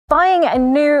Buying a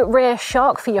new rear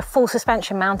shock for your full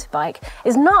suspension mounted bike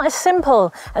is not as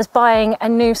simple as buying a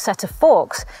new set of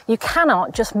forks. You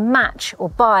cannot just match or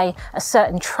buy a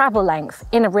certain travel length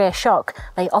in a rear shock.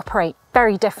 They operate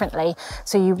very differently.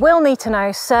 So you will need to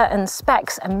know certain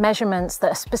specs and measurements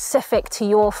that are specific to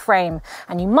your frame.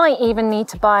 And you might even need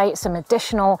to buy some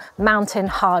additional mounting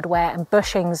hardware and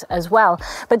bushings as well.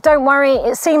 But don't worry,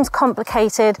 it seems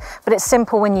complicated, but it's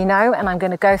simple when you know, and I'm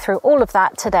going to go through all of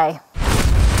that today.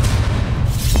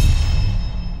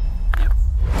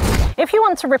 If you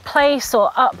want to replace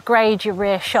or upgrade your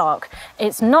rear shock,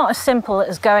 it's not as simple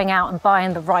as going out and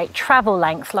buying the right travel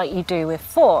length like you do with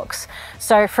forks.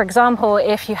 So for example,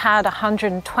 if you had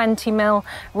 120mm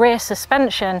rear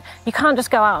suspension, you can't just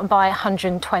go out and buy a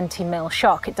 120mm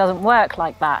shock. It doesn't work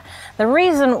like that. The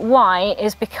reason why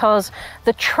is because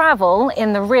the travel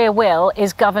in the rear wheel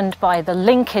is governed by the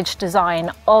linkage design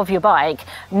of your bike,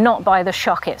 not by the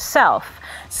shock itself.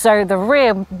 So the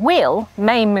rear wheel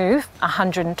may move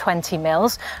 120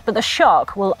 mils, but the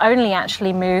shock will only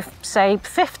actually move, say,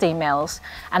 50 mils.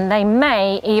 And they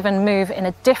may even move in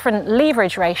a different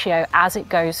leverage ratio as it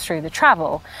goes through the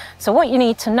travel. So what you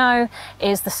need to know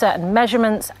is the certain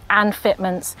measurements and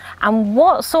fitments and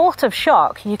what sort of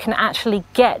shock you can actually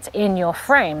get in your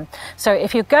frame. So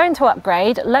if you're going to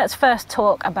upgrade, let's first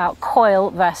talk about coil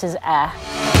versus air.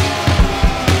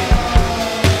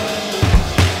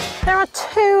 There are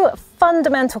two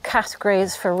fundamental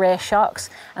categories for rear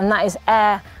shocks, and that is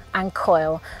air and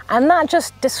coil. And that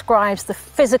just describes the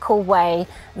physical way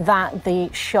that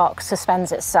the shock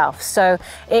suspends itself. So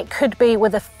it could be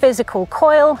with a physical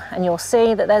coil, and you'll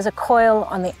see that there's a coil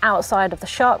on the outside of the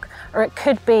shock, or it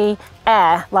could be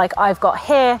air like I've got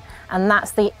here, and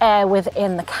that's the air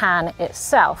within the can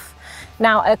itself.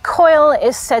 Now, a coil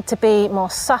is said to be more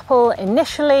supple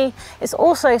initially. It's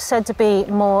also said to be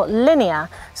more linear,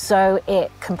 so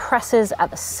it compresses at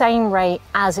the same rate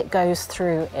as it goes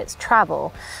through its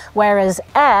travel. Whereas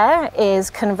air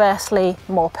is conversely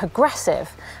more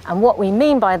progressive. And what we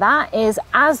mean by that is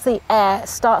as the air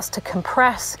starts to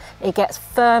compress, it gets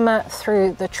firmer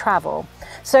through the travel.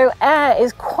 So air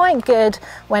is quite good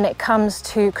when it comes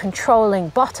to controlling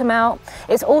bottom out.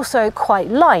 It's also quite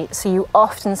light, so you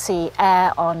often see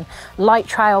air on light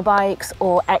trail bikes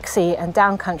or XC and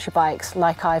downcountry bikes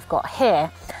like I've got here.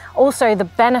 Also, the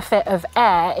benefit of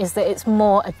air is that it's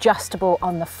more adjustable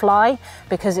on the fly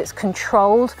because it's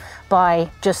controlled by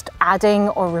just adding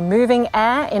or removing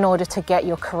air in order to get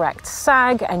your correct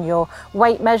sag and your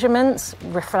weight measurements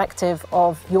reflective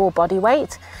of your body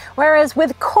weight. Whereas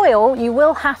with coil, you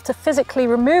will have to physically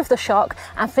remove the shock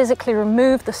and physically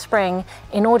remove the spring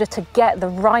in order to get the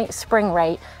right spring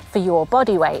rate for your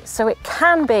body weight. So it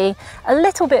can be a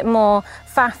little bit more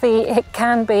faffy, it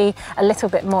can be a little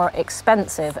bit more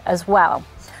expensive as well.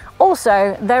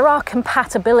 Also, there are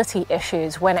compatibility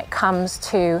issues when it comes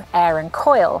to air and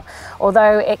coil.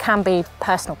 Although it can be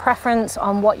personal preference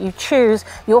on what you choose,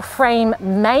 your frame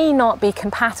may not be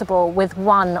compatible with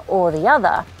one or the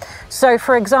other. So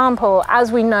for example,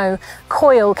 as we know,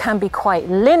 coil can be quite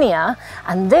linear,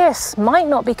 and this might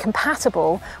not be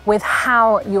compatible with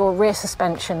how your rear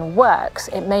suspension works.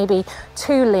 It may be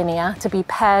too linear to be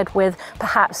paired with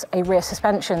perhaps a rear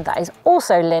suspension that is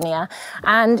also linear,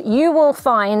 and you will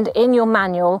find in your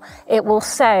manual, it will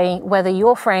say whether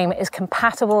your frame is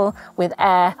compatible with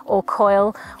air or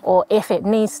coil, or if it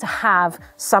needs to have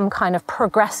some kind of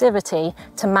progressivity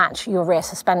to match your rear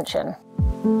suspension.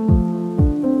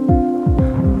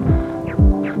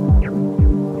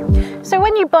 So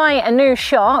when you buy a new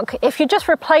shock, if you're just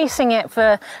replacing it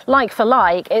for like,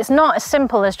 it's not as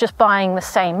simple as just buying the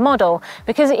same model,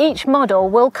 because each model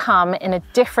will come in a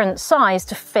different size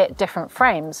to fit different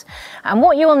frames. And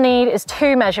what you will need is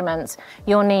two measurements.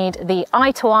 You'll need the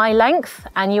eye-to-eye length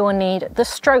and you will need the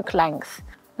stroke length.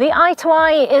 The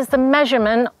eye-to-eye is the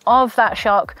measurement of that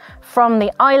shock from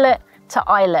the eyelet to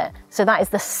eyelet. So that is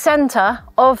the center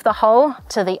of the hole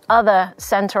to the other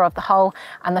center of the hole,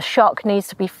 and the shock needs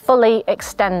to be fully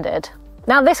extended.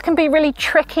 Now this can be really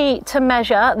tricky to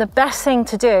measure. The best thing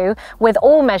to do with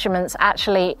all measurements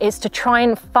actually is to try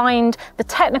and find the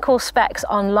technical specs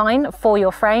online for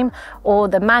your frame or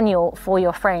the manual for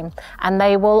your frame, and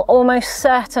they will almost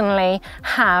certainly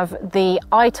have the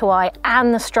eye-to-eye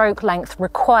and the stroke length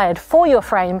required for your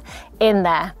frame in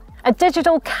there. A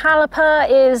digital caliper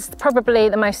is probably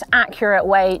the most accurate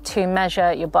way to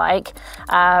measure your bike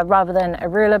rather than a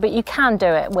ruler, but you can do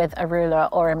it with a ruler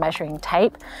or a measuring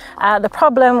tape. The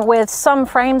problem with some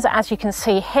frames, as you can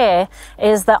see here,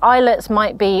 is that eyelets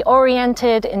might be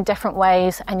oriented in different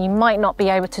ways and you might not be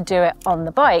able to do it on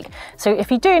the bike. So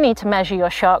if you do need to measure your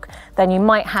shock, then you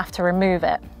might have to remove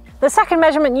it. The second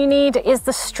measurement you need is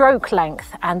the stroke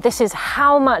length, and this is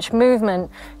how much movement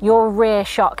your rear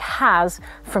shock has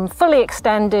from fully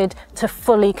extended to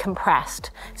fully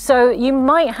compressed. So you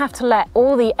might have to let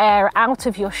all the air out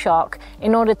of your shock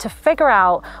in order to figure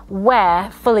out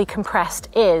where fully compressed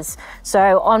is.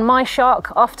 So on my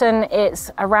shock, often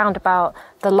it's around about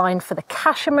the line for the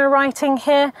Kashima writing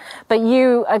here, but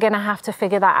you are going to have to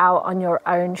figure that out on your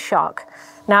own shock.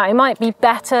 Now, it might be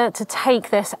better to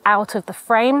take this out of the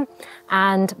frame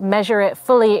and measure it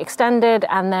fully extended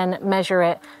and then measure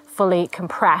it fully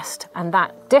compressed, and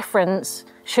that difference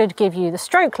should give you the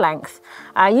stroke length.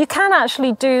 You can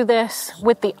actually do this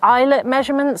with the eyelet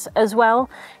measurements as well.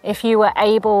 If you were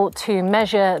able to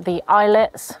measure the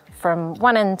eyelets from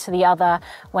one end to the other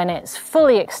when it's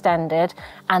fully extended,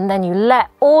 and then you let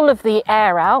all of the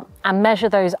air out and measure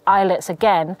those eyelets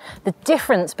again, the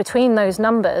difference between those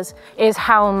numbers is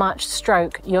how much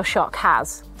stroke your shock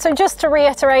has. So just to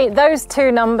reiterate, those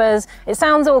two numbers, it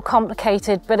sounds all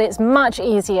complicated, but it's much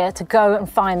easier to go and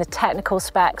find the technical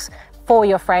specs for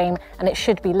your frame, and it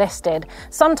should be listed.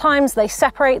 Sometimes they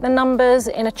separate the numbers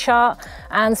in a chart,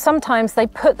 and sometimes they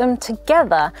put them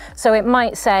together. So it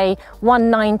might say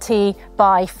 190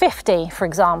 by 50, for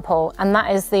example, and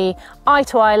that is the eye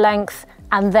to eye length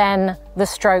and then the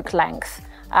stroke length.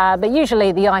 But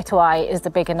usually the eye to eye is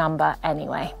the bigger number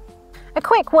anyway. A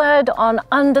quick word on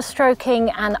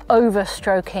understroking and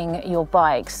overstroking your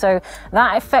bike. So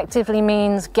that effectively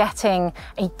means getting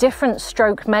a different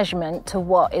stroke measurement to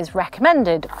what is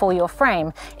recommended for your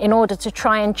frame in order to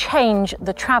try and change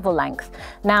the travel length.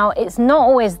 Now, it's not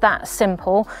always that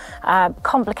simple.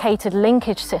 Complicated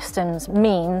linkage systems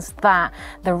means that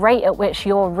the rate at which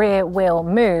your rear wheel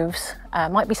moves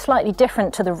might be slightly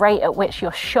different to the rate at which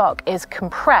your shock is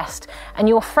compressed, and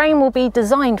your frame will be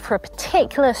designed for a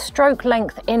particular stroke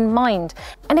length in mind.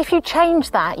 And if you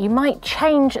change that, you might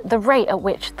change the rate at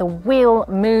which the wheel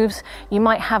moves. You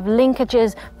might have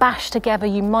linkages bashed together.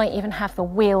 You might even have the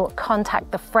wheel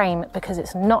contact the frame because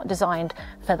it's not designed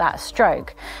for that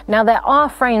stroke. Now, there are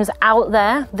frames out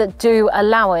there that do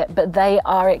allow it, but they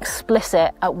are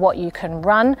explicit at what you can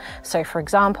run. So for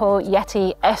example,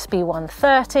 Yeti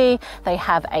SB130, they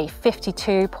have a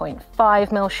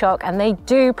 52.5mm shock, and they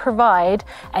do provide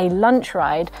a lunch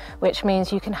ride, which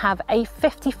means you can have a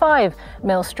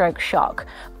 55mm stroke shock.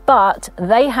 But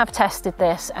they have tested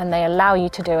this and they allow you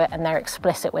to do it, and they're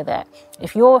explicit with it.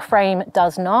 If your frame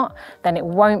does not, then it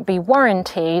won't be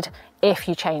warranted if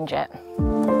you change it.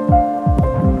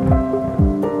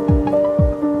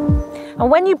 And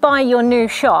when you buy your new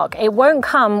shock, it won't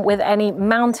come with any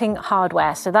mounting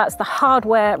hardware. So that's the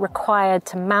hardware required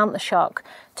to mount the shock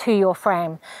to your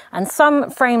frame. And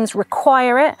some frames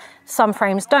require it, some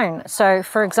frames don't. So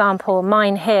for example,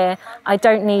 mine here, I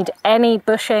don't need any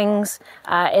bushings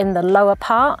in the lower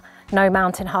part. No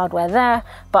mounting hardware there,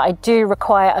 but I do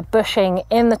require a bushing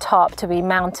in the top to be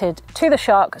mounted to the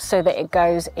shock so that it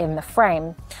goes in the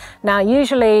frame. Now,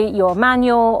 usually your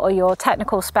manual or your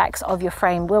technical specs of your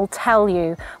frame will tell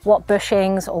you what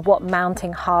bushings or what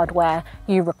mounting hardware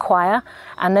you require.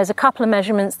 And there's a couple of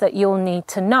measurements that you'll need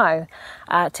to know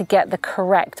to get the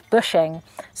correct bushing.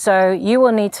 So you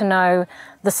will need to know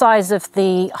the size of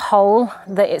the hole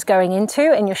that it's going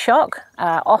into in your shock.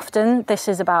 Often this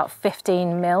is about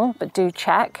 15mm, but do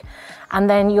check. And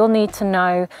then you'll need to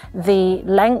know the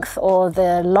length or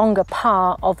the longer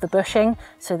part of the bushing.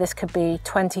 So this could be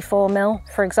 24mm,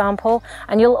 for example.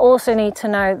 And you'll also need to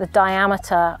know the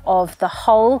diameter of the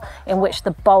hole in which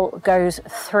the bolt goes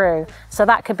through. So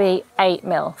that could be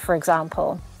 8mm, for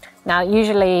example. Now,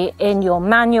 usually in your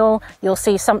manual, you'll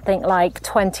see something like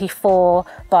 24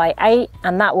 by 8,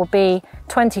 and that will be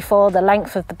 24, the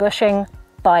length of the bushing,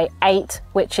 by 8,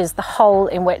 which is the hole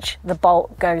in which the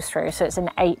bolt goes through. So it's an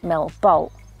 8mm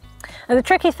bolt. Now, the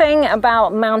tricky thing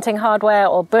about mounting hardware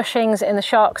or bushings in the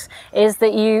shocks is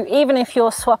that you, even if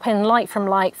you're swapping like from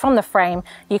the frame,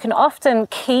 you can often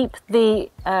keep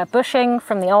the bushing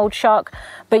from the old shock,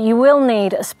 but you will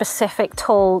need a specific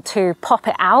tool to pop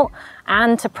it out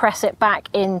and to press it back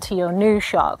into your new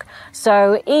shock.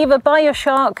 So either buy your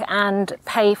shock and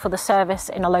pay for the service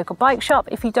in a local bike shop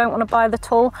if you don't want to buy the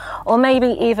tool, or maybe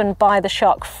even buy the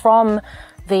shock from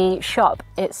the shop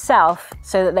itself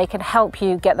so that they can help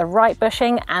you get the right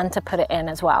bushing and to put it in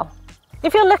as well.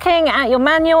 If you're looking at your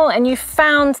manual and you've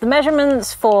found the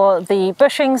measurements for the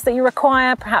bushings that you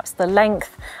require, perhaps the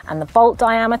length and the bolt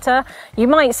diameter, you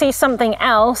might see something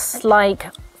else like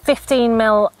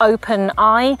 15mm open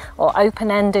eye or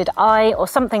open-ended eye or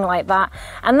something like that.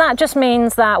 And that just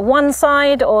means that one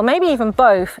side, or maybe even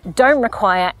both, don't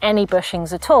require any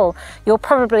bushings at all. You'll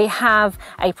probably have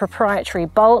a proprietary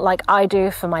bolt like I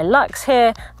do for my Lux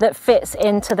here that fits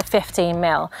into the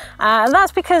 15mm. And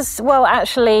that's because, well,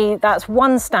 actually that's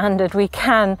one standard we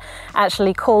can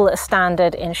actually call a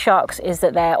standard in shocks, is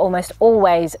that they're almost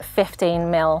always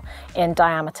 15mm in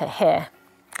diameter here.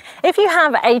 If you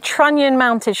have a trunnion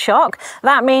mounted shock,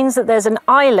 that means that there's an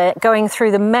eyelet going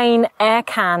through the main air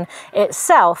can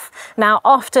itself. Now,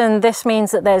 often this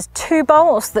means that there's two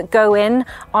bolts that go in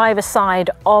either side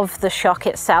of the shock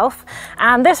itself.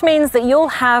 And this means that you'll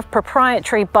have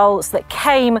proprietary bolts that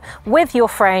came with your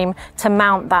frame to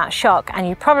mount that shock. And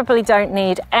you probably don't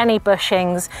need any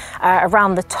bushings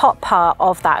around the top part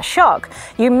of that shock.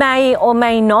 You may or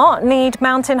may not need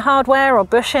mounting hardware or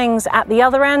bushings at the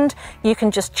other end. You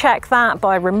can just check that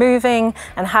by removing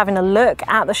and having a look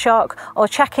at the shock, or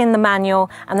checking the manual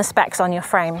and the specs on your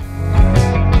frame.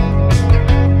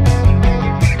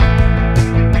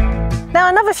 Now,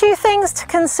 another few things to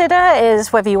consider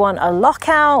is whether you want a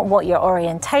lockout, what your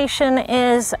orientation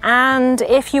is, and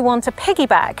if you want to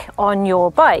piggyback on your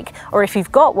bike, or if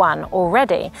you've got one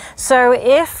already. So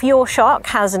if your shock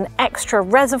has an extra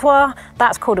reservoir,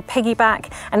 that's called a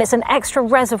piggyback, and it's an extra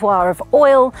reservoir of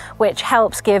oil, which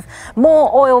helps give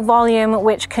more oil volume,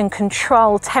 which can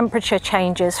control temperature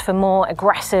changes for more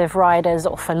aggressive riders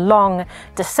or for long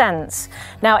descents.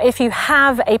 Now, if you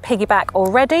have a piggyback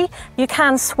already, you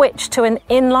can switch to an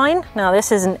inline. Now,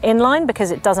 this is an inline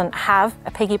because it doesn't have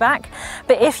a piggyback,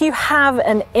 but if you have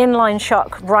an inline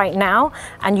shock right now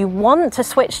and you want to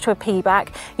switch to a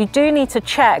piggyback, you do need to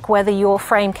check whether your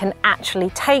frame can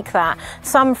actually take that.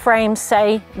 Some frames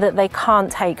say that they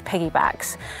can't take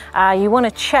piggybacks. You want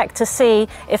to check to see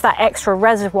if that extra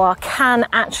reservoir can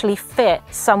actually fit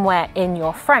somewhere in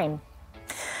your frame.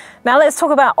 Now let's talk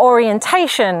about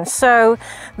orientation. So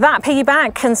that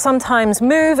piggyback can sometimes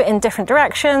move in different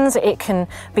directions. It can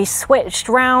be switched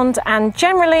round, and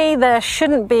generally there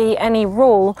shouldn't be any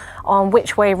rule on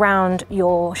which way round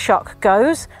your shock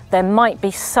goes. There might be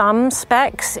some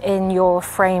specs in your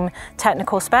frame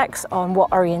technical specs on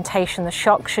what orientation the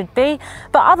shock should be,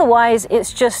 but otherwise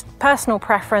it's just personal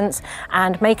preference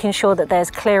and making sure that there's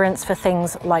clearance for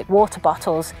things like water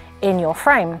bottles in your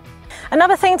frame.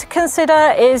 Another thing to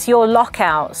consider is your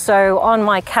lockout. So on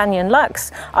my Canyon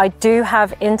Lux, I do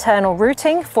have internal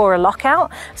routing for a lockout.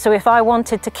 So if I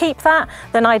wanted to keep that,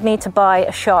 then I'd need to buy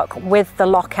a shock with the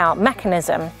lockout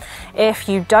mechanism. If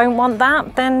you don't want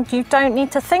that, then you don't need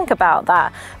to think about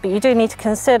that. But you do need to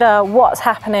consider what's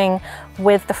happening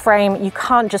with the frame. You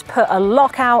can't just put a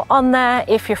lockout on there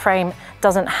if your frame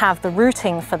doesn't have the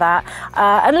routing for that,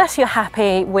 unless you're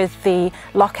happy with the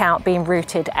lockout being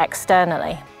routed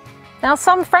externally. Now,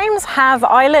 some frames have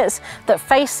eyelets that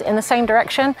face in the same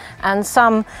direction, and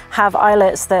some have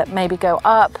eyelets that maybe go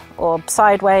up or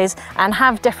sideways and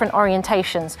have different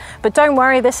orientations. But don't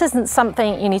worry, this isn't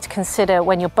something you need to consider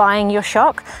when you're buying your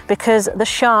shock, because the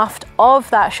shaft of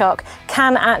that shock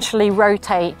can actually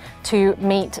rotate to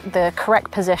meet the correct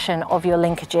position of your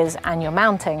linkages and your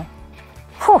mounting.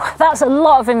 Whew, that's a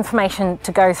lot of information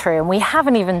to go through, and we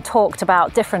haven't even talked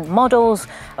about different models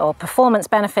or performance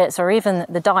benefits or even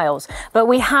the dials. But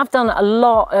we have done a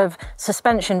lot of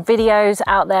suspension videos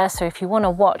out there, so if you want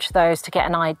to watch those to get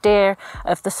an idea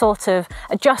of the sort of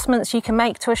adjustments you can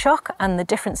make to a shock and the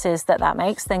differences that that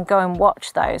makes, then go and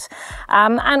watch those.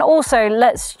 And also,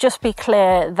 let's just be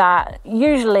clear that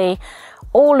usually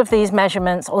all of these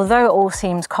measurements, although it all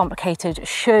seems complicated,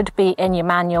 should be in your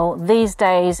manual. These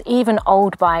days, even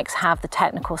old bikes have the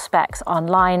technical specs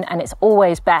online, and it's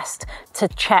always best to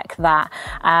check that.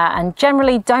 And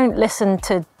generally don't listen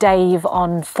to Dave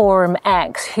on Forum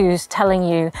X who's telling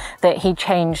you that he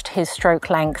changed his stroke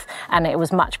length and it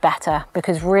was much better,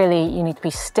 because really you need to be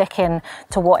sticking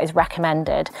to what is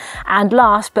recommended. And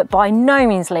last but by no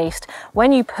means least,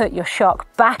 when you put your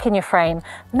shock back in your frame,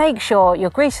 make sure you're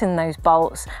greasing those bolts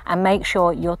and make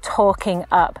sure you're torquing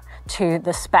up to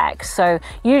the spec. So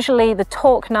usually the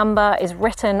torque number is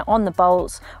written on the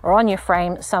bolts or on your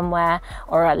frame somewhere,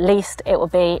 or at least it will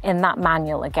be in that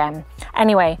manual again.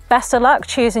 Anyway, best of luck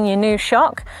choosing your new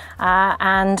shock,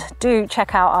 and do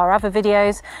check out our other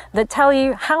videos that tell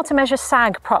you how to measure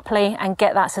sag properly and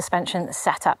get that suspension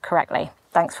set up correctly.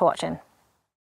 Thanks for watching.